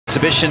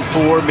Exhibition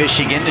for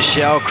Michigan,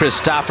 Nichelle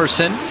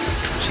Christopherson.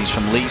 She's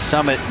from Lee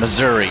Summit,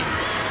 Missouri.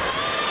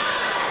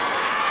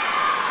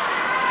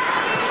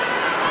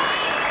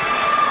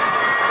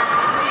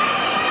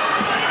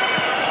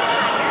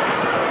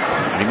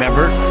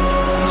 Remember,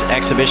 these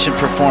exhibition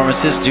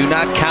performances do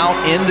not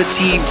count in the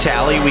team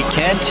tally. We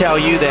can tell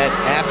you that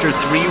after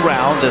 3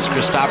 rounds, as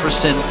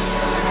Christopherson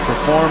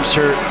performs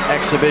her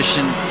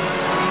exhibition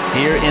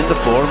here in the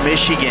floor,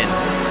 Michigan,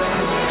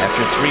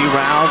 after 3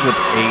 rounds with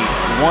a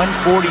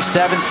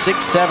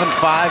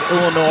 147.675,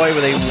 Illinois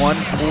with a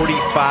 145.95,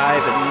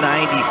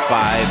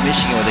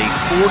 Michigan with a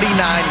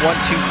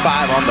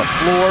 49.125 on the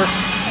floor,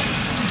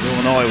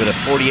 Illinois with a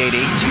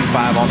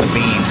 48.825 on the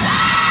beam.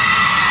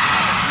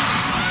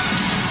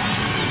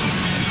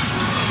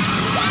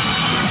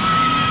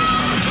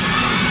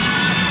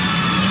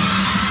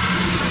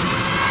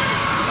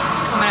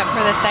 Coming up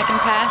for the second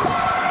pass.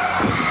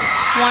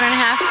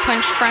 1.5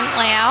 punch front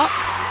layout.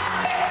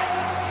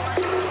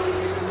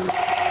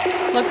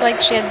 Looked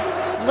like she had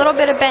a little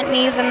bit of bent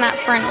knees in that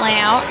front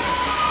layout.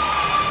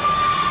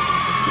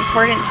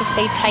 Important to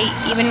stay tight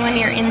even when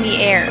you're in the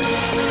air.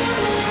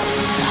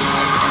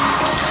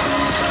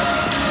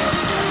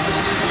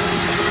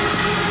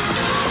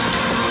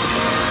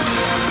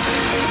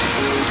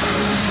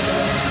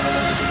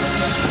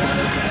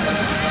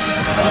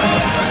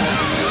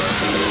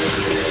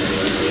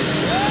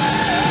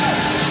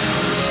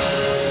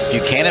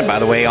 Buchanan, by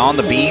the way, on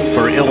the beam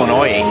for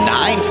Illinois, a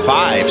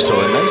 9.5, so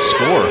a nice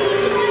score.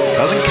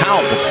 Doesn't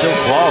count, but still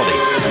quality.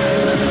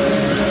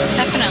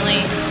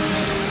 Definitely.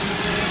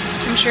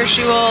 I'm sure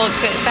she will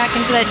get back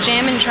into that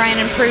gym and try and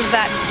improve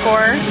that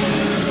score.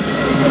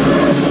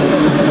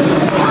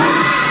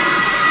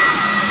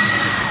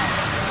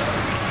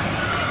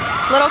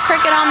 Little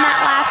cricket on that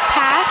last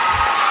pass,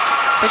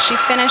 but she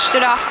finished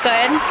it off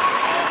good.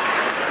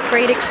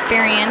 Great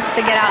experience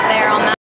to get out there on that.